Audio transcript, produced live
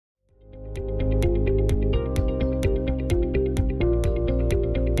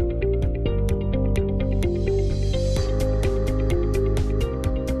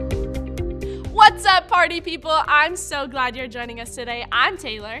party people, I'm so glad you're joining us today. I'm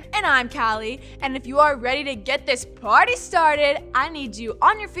Taylor. And I'm Callie. And if you are ready to get this party started, I need you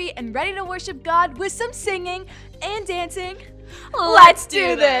on your feet and ready to worship God with some singing and dancing. Let's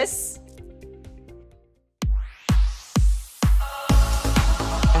do this!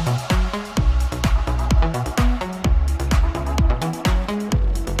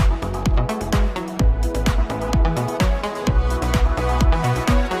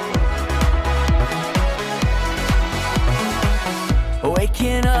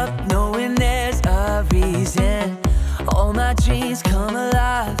 Waking up knowing there's a reason. All my dreams come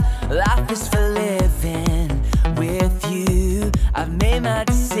alive. Life is for living. With you, I've made my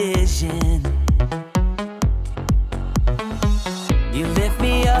decision. You lift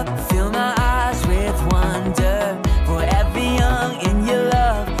me up, fill my eyes with wonder. Forever young in your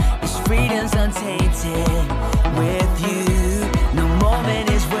love, this freedom's untainted. With you, no moment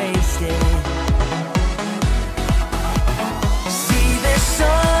is wasted.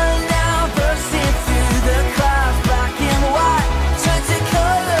 Sun now bursting through the clouds, black and white, turn to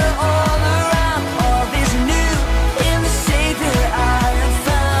color all around. All is new in the Savior I have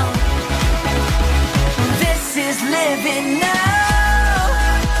found. This is living now.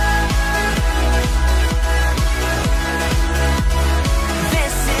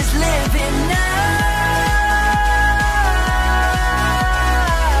 This is living now.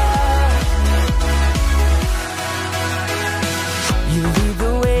 You lead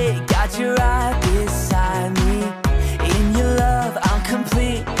the way, got you right beside me. In your love, I'm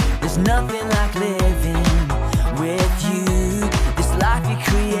complete. There's nothing like living with you. This life you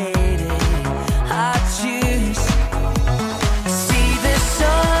created, I choose. See the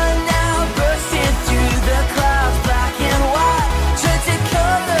sun now bursting through the clouds, black and white, turn to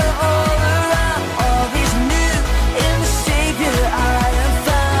color all around. All is new in the Savior I have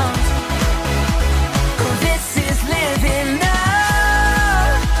found. This is living now.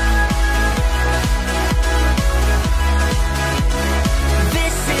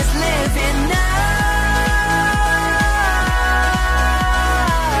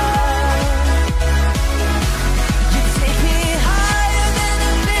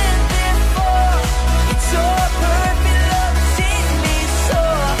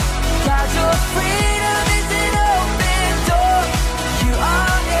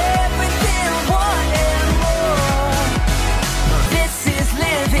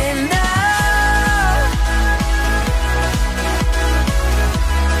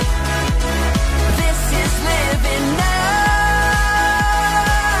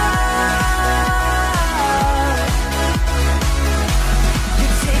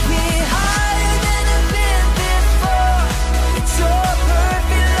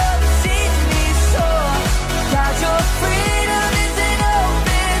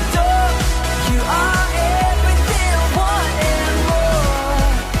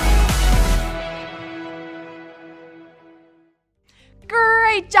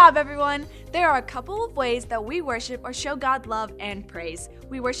 Great job, everyone! There are a couple of ways that we worship or show God love and praise.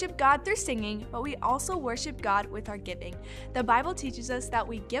 We worship God through singing, but we also worship God with our giving. The Bible teaches us that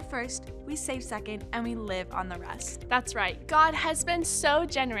we give first, we save second, and we live on the rest. That's right. God has been so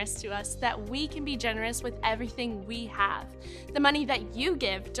generous to us that we can be generous with everything we have. The money that you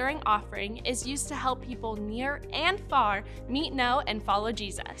give during offering is used to help people near and far meet, know, and follow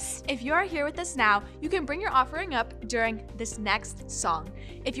Jesus. If you are here with us now, you can bring your offering up during this next song.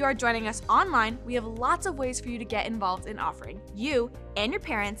 If you are joining us online, we have lots of ways for you to get involved in offering. You and your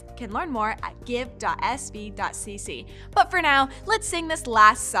parents can learn more at give.sv.cc. But for now, let's sing this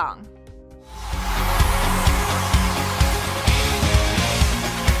last song.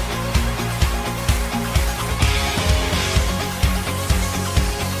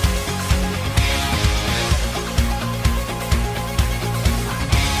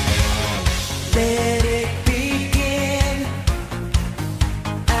 Let it begin,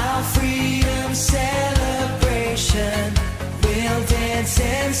 our freedom celebration. We'll dance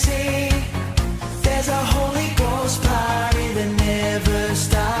and sing. There's a Holy Ghost party that never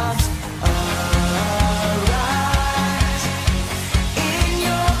stops.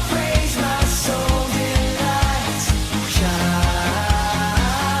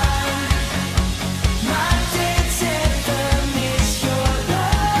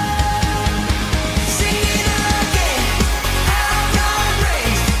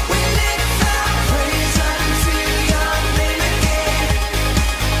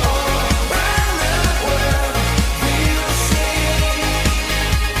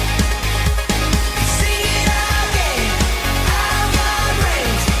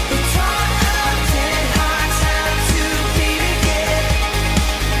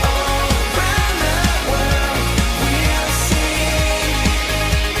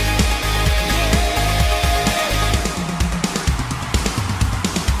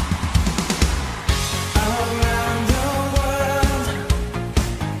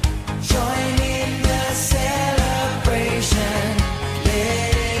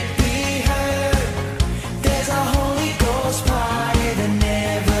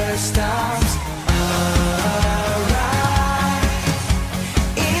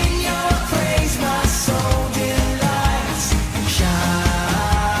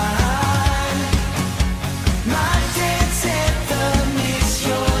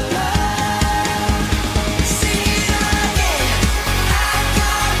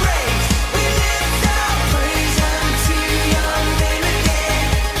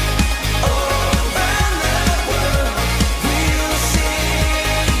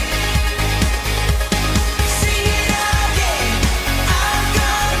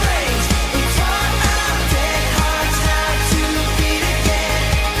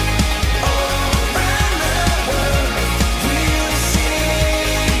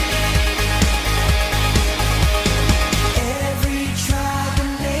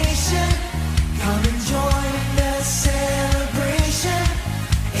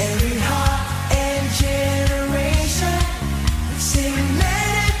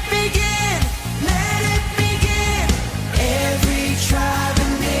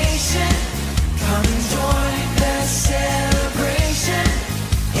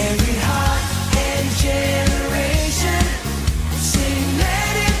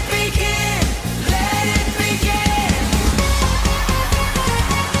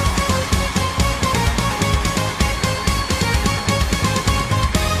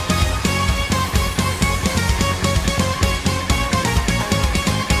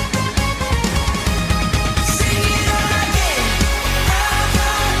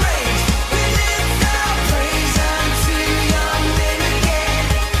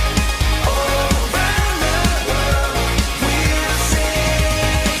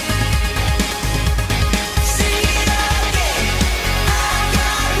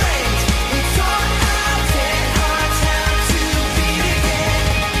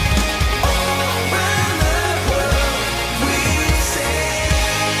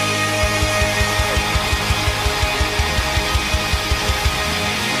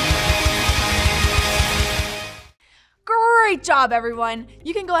 Great job, everyone.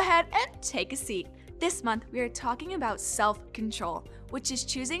 You can go ahead and take a seat. This month, we are talking about self-control, which is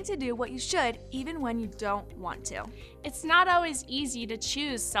choosing to do what you should even when you don't want to. It's not always easy to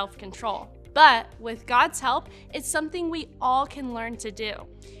choose self-control, but with God's help, it's something we all can learn to do.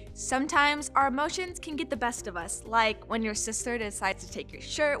 Sometimes our emotions can get the best of us, like when your sister decides to take your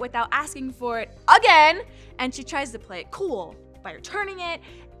shirt without asking for it again, and she tries to play it cool by returning it,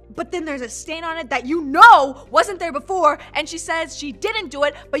 but then there's a stain on it that you know wasn't there before, and she says she didn't do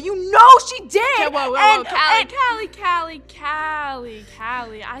it, but you know she did. Okay, whoa, Callie.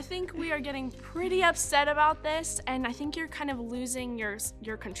 I think we are getting pretty upset about this, and I think you're kind of losing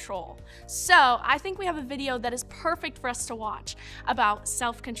your control. So I think we have a video that is perfect for us to watch about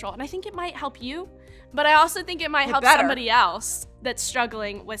self-control, and I think it might help you, but I also think it might help somebody else that's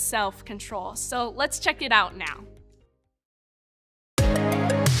struggling with self-control. So let's check it out now.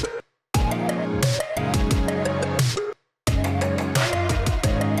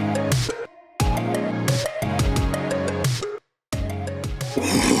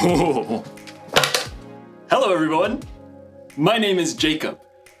 Hello everyone, my name is Jacob,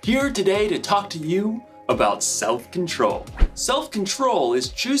 here today to talk to you about self-control. Self-control is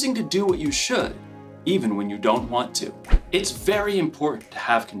choosing to do what you should, even when you don't want to. It's very important to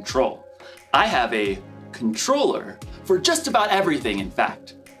have control. I have a controller for just about everything, in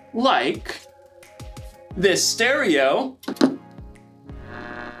fact. Like this stereo.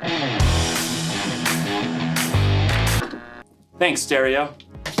 Thanks, stereo.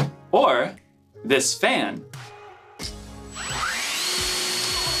 Or this fan.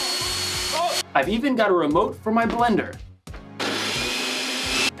 I've even got a remote for my blender.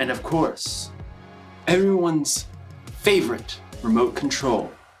 And of course, everyone's favorite remote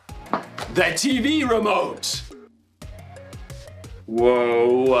control, the TV remote.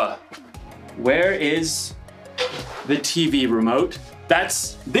 Whoa, where is the TV remote?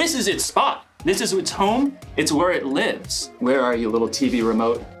 This is its spot. This is its home, it's where it lives. Where are you, little TV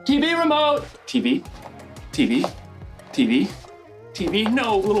remote? TV remote! TV, TV, TV, TV.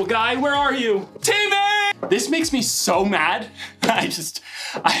 No, little guy, where are you? TV! This makes me so mad.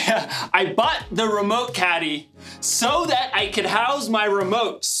 I bought the remote caddy so that I could house my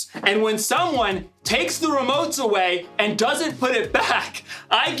remotes. And when someone takes the remotes away and doesn't put it back,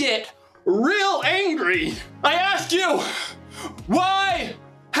 I get real angry. I ask you, why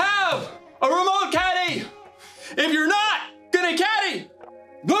have a remote caddy if you're not gonna caddy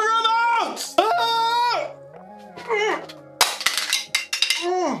the remote?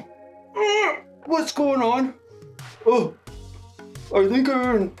 What's going on? Oh, I think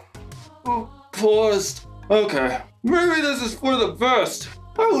I'm paused. Okay, maybe this is for the best.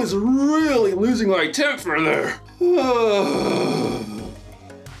 I was really losing my temper there.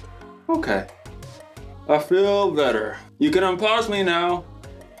 Okay, I feel better. You can unpause me now.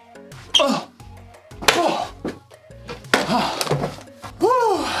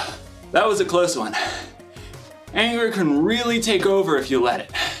 That was a close one. Anger can really take over if you let it.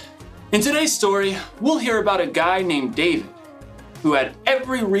 In today's story, we'll hear about a guy named David who had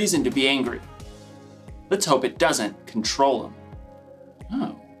every reason to be angry. Let's hope it doesn't control him.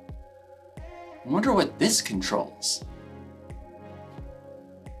 Oh, I wonder what this controls.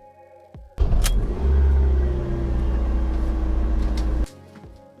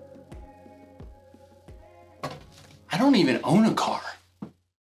 I don't even own a car.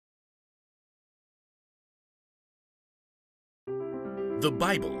 The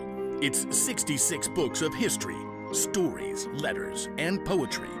Bible. It's 66 books of history, stories, letters, and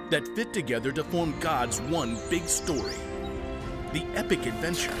poetry that fit together to form God's one big story. The epic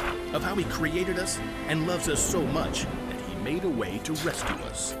adventure of how He created us and loves us so much that He made a way to rescue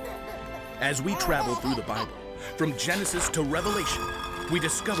us. As we travel through the Bible, from Genesis to Revelation, we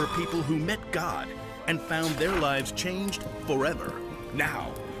discover people who met God and found their lives changed forever.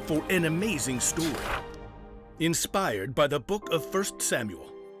 Now, for an amazing story. Inspired by the book of 1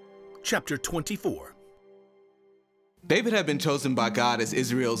 Samuel, chapter 24. David had been chosen by God as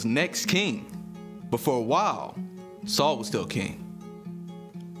Israel's next king, but for a while, Saul was still king.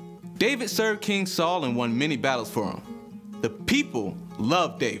 David served King Saul and won many battles for him. The people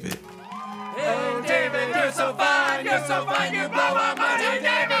loved David. Hey David, you're so fine, you blow our money,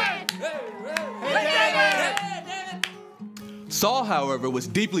 David! Hey David! Saul, however, was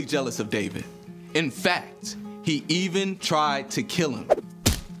deeply jealous of David. In fact, he even tried to kill him.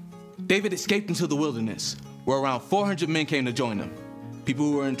 David escaped into the wilderness, where around 400 men came to join him. People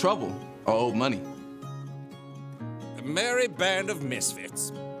who were in trouble or owed money. A merry band of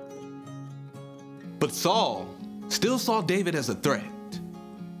misfits. But Saul still saw David as a threat.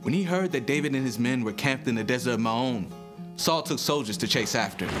 When he heard that David and his men were camped in the desert of Maon, Saul took soldiers to chase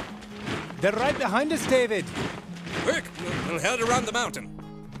after. They're right behind us, David. Quick, we'll head around the mountain.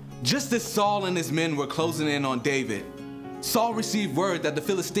 Just as Saul and his men were closing in on David, Saul received word that the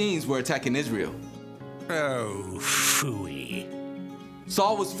Philistines were attacking Israel. Oh, phooey.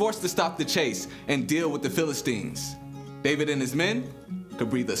 Saul was forced to stop the chase and deal with the Philistines. David and his men could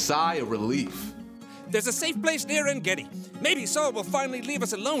breathe a sigh of relief. There's a safe place near En-Gedi. Maybe Saul will finally leave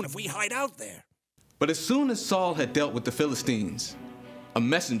us alone if we hide out there. But as soon as Saul had dealt with the Philistines, a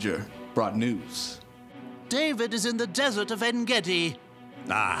messenger brought news. David is in the desert of En-Gedi.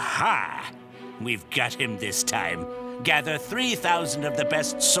 Aha! We've got him this time. Gather 3,000 of the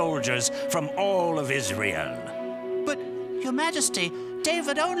best soldiers from all of Israel. But, Your Majesty,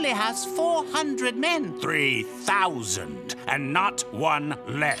 David only has 400 men. 3,000, and not one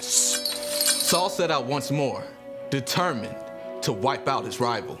less. Saul set out once more, determined to wipe out his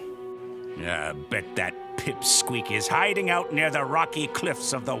rival. I bet that pipsqueak is hiding out near the rocky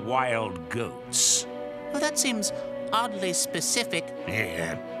cliffs of the Wild Goats. Well, that seems oddly specific.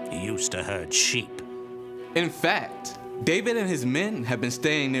 Yeah, he used to herd sheep. In fact, David and his men have been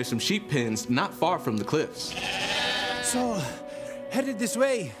staying near some sheep pens not far from the cliffs. Saul, headed this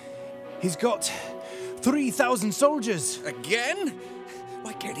way. He's got 3,000 soldiers. Again?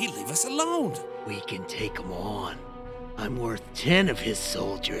 Why can't he leave us alone? We can take him on. I'm worth 10 of his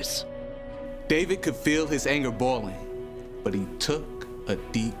soldiers. David could feel his anger boiling, but he took a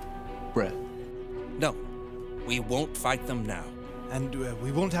deep breath. No, we won't fight them now. And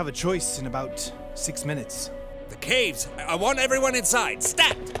we won't have a choice in about 6 minutes. The caves! I want everyone inside!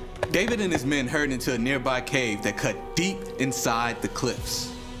 Stat! David and his men hurried into a nearby cave that cut deep inside the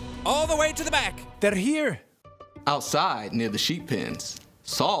cliffs. All the way to the back! They're here! Outside, near the sheep pens,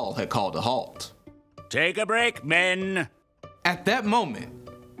 Saul had called a halt. Take a break, men. At that moment,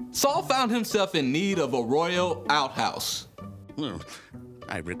 Saul found himself in need of a royal outhouse.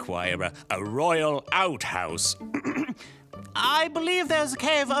 I require a royal outhouse. I believe there's a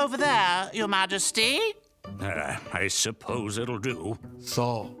cave over there, Your Majesty. I suppose it'll do.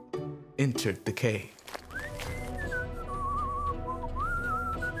 Saul entered the cave.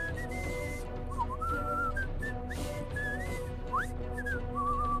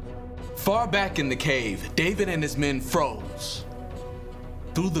 Far back in the cave, David and his men froze.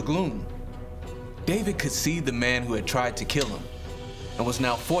 Through the gloom, David could see the man who had tried to kill him and was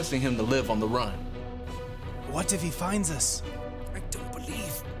now forcing him to live on the run. What if he finds us? I don't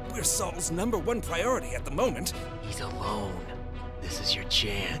believe we're Saul's #1 priority at the moment. He's alone. This is your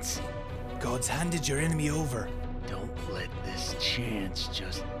chance. God's handed your enemy over. Don't let this chance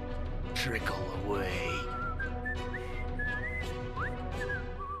just trickle away.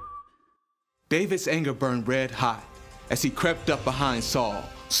 David's anger burned red hot as he crept up behind Saul,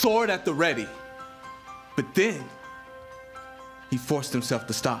 sword at the ready. But then, he forced himself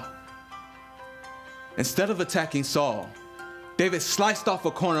to stop. Instead of attacking Saul, David sliced off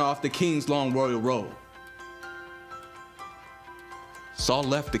a corner off the king's long royal robe. Saul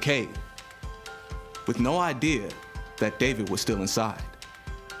left the cave with no idea that David was still inside.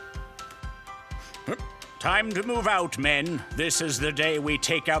 Time to move out, men. This is the day we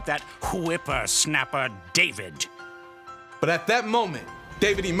take out that whippersnapper David. But at that moment,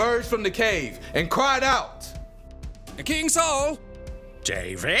 David emerged from the cave and cried out, King Saul!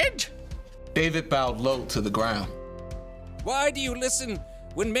 David? David bowed low to the ground. Why do you listen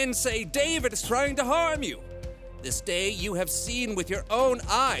when men say David is trying to harm you? This day you have seen with your own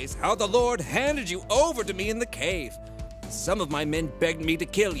eyes how the Lord handed you over to me in the cave. Some of my men begged me to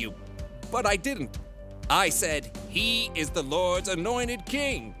kill you, but I didn't. I said, he is the Lord's anointed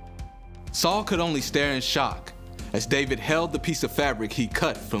king. Saul could only stare in shock as David held the piece of fabric he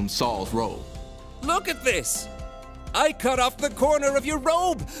cut from Saul's robe. Look at this. I cut off the corner of your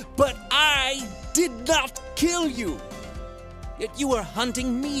robe, but I did not kill you. Yet you are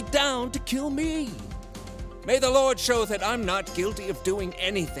hunting me down to kill me. May the Lord show that I'm not guilty of doing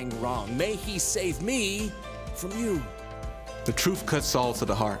anything wrong. May he save me from you. The truth cut Saul to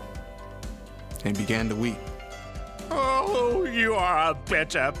the heart and began to weep. Oh, you are a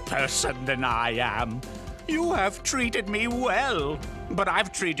better person than I am. You have treated me well, but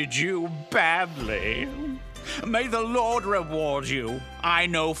I've treated you badly. May the Lord reward you. I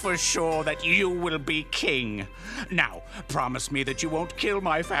know for sure that you will be king. Now, promise me that you won't kill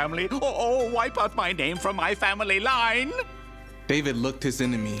my family or wipe out my name from my family line. David looked his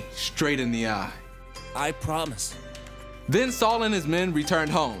enemy straight in the eye. I promise. Then Saul and his men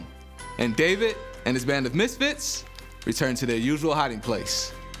returned home, and David and his band of misfits returned to their usual hiding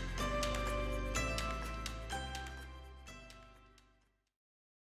place.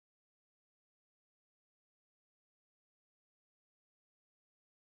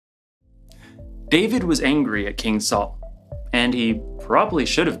 David was angry at King Saul, and he probably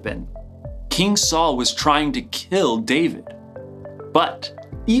should have been. King Saul was trying to kill David. But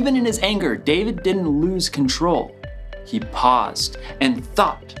even in his anger, David didn't lose control. He paused and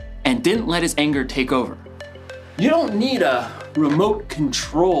thought and didn't let his anger take over. You don't need a remote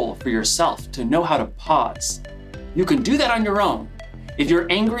control for yourself to know how to pause. You can do that on your own. If you're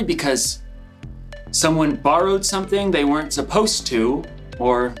angry because someone borrowed something they weren't supposed to,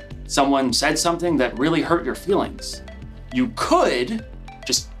 or someone said something that really hurt your feelings, you could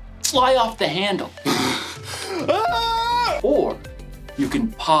just fly off the handle. Or you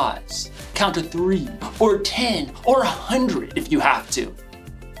can pause, count to 3 or 10 or 100 if you have to,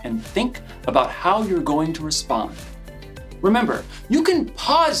 and think about how you're going to respond. Remember, you can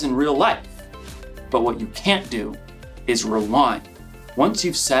pause in real life, but what you can't do is rewind. Once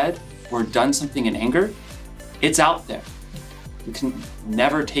you've said or done something in anger, it's out there. You can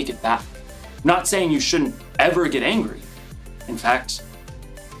never take it back. I'm not saying you shouldn't ever get angry. In fact,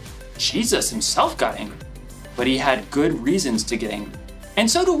 Jesus himself got angry, but he had good reasons to get angry. And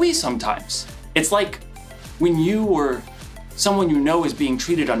so do we sometimes. It's like when you or someone you know is being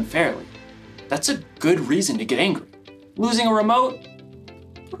treated unfairly. That's a good reason to get angry. Losing a remote?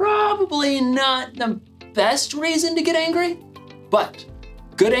 Probably not the best reason to get angry, but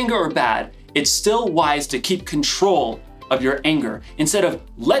good anger or bad, it's still wise to keep control of your anger instead of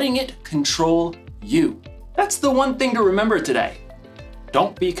letting it control you. That's the one thing to remember today.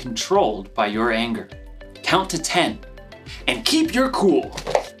 Don't be controlled by your anger. Count to 10 and keep your cool.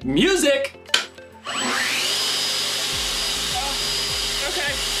 Music!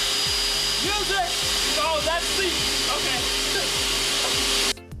 Okay. Music! Oh, that's the... Okay.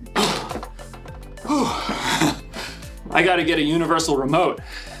 I gotta get a universal remote.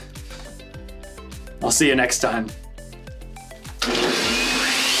 I'll see you next time.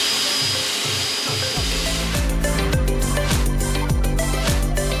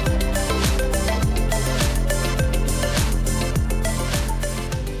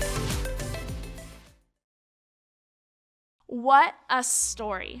 What a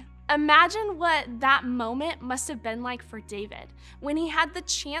story. Imagine what that moment must have been like for David when he had the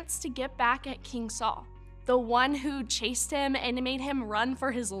chance to get back at King Saul, the one who chased him and made him run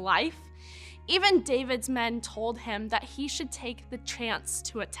for his life. Even David's men told him that he should take the chance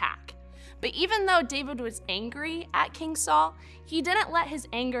to attack. But even though David was angry at King Saul, he didn't let his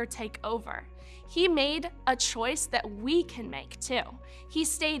anger take over. He made a choice that we can make too. He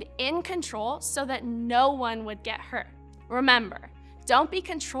stayed in control so that no one would get hurt. Remember, don't be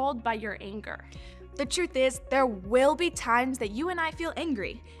controlled by your anger. The truth is, there will be times that you and I feel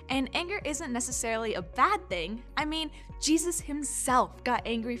angry, and anger isn't necessarily a bad thing. I mean, Jesus himself got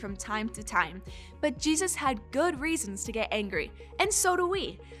angry from time to time, but Jesus had good reasons to get angry, and so do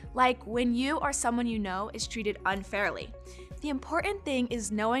we. Like when you or someone you know is treated unfairly. The important thing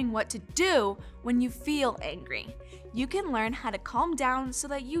is knowing what to do when you feel angry. You can learn how to calm down so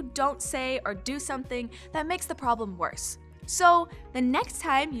that you don't say or do something that makes the problem worse. So the next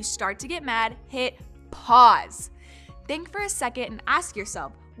time you start to get mad, hit pause. Think for a second and ask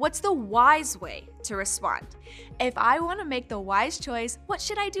yourself, what's the wise way to respond? If I want to make the wise choice, what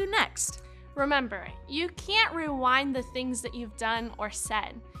should I do next? Remember, you can't rewind the things that you've done or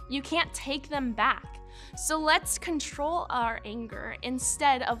said. You can't take them back. So let's control our anger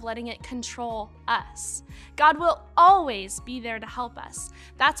instead of letting it control us. God will always be there to help us.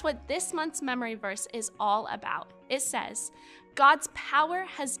 That's what this month's memory verse is all about. It says, God's power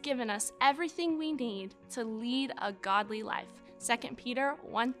has given us everything we need to lead a godly life. 2 Peter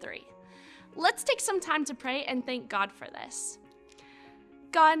 1:3. Let's take some time to pray and thank God for this.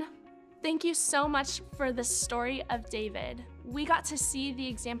 God, thank you so much for the story of David. We got to see the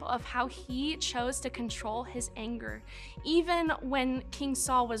example of how he chose to control his anger, even when King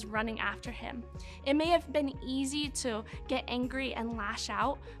Saul was running after him. It may have been easy to get angry and lash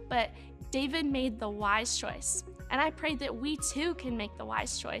out, but David made the wise choice. And I pray that we too can make the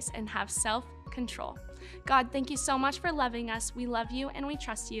wise choice and have self-control. God, thank you so much for loving us. We love you and we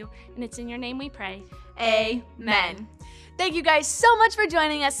trust you, and it's in your name we pray. Amen. Thank you guys so much for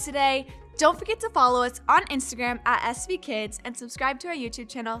joining us today. Don't forget to follow us on Instagram at SV Kids and subscribe to our YouTube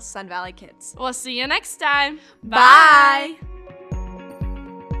channel, Sun Valley Kids. We'll see you next time. Bye.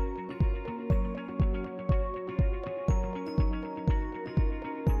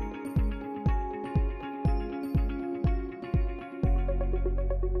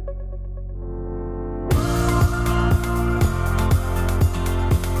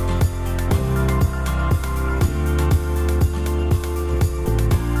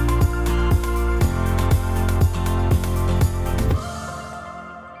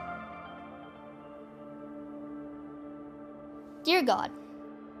 Dear God,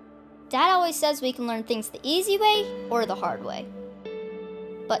 Dad always says we can learn things the easy way or the hard way.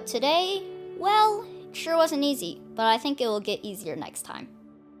 But today, well, it sure wasn't easy, but I think it will get easier next time.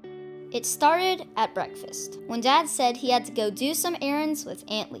 It started at breakfast, when Dad said he had to go do some errands with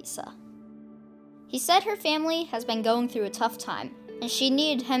Aunt Lisa. He said her family has been going through a tough time, and she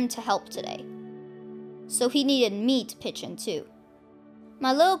needed him to help today. So he needed me to pitch in too.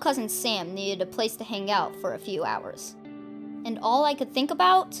 My little cousin Sam needed a place to hang out for a few hours. And all I could think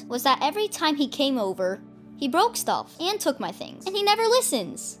about was that every time he came over, he broke stuff and took my things, and he never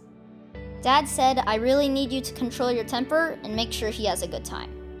listens. Dad said, I really need you to control your temper and make sure he has a good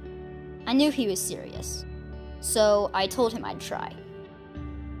time. I knew he was serious, so I told him I'd try.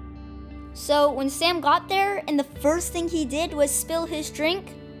 So when Sam got there and the first thing he did was spill his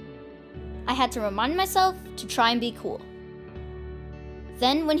drink, I had to remind myself to try and be cool.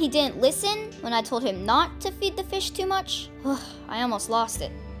 Then when he didn't listen, when I told him not to feed the fish too much, I almost lost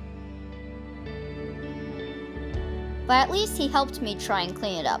it. But at least he helped me try and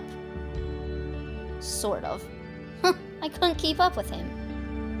clean it up. Sort of. I couldn't keep up with him.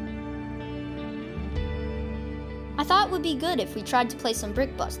 I thought it would be good if we tried to play some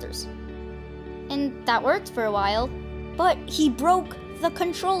Brick Busters. And that worked for a while, but he broke the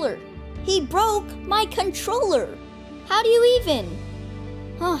controller. He broke my controller! How do you even?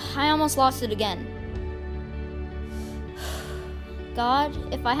 I almost lost it again. God,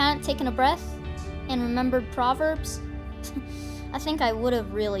 if I hadn't taken a breath and remembered Proverbs, I think I would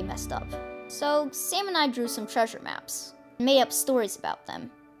have really messed up. So Sam and I drew some treasure maps and made up stories about them.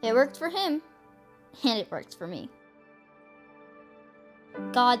 It worked for him, and it worked for me.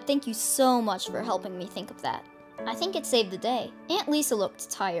 God, thank you so much for helping me think of that. I think it saved the day. Aunt Lisa looked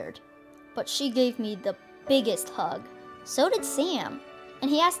tired, but she gave me the biggest hug. So did Sam. And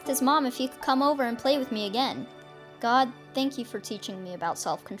he asked his mom if he could come over and play with me again. God, thank you for teaching me about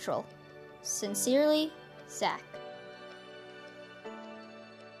self-control. Sincerely, Zach.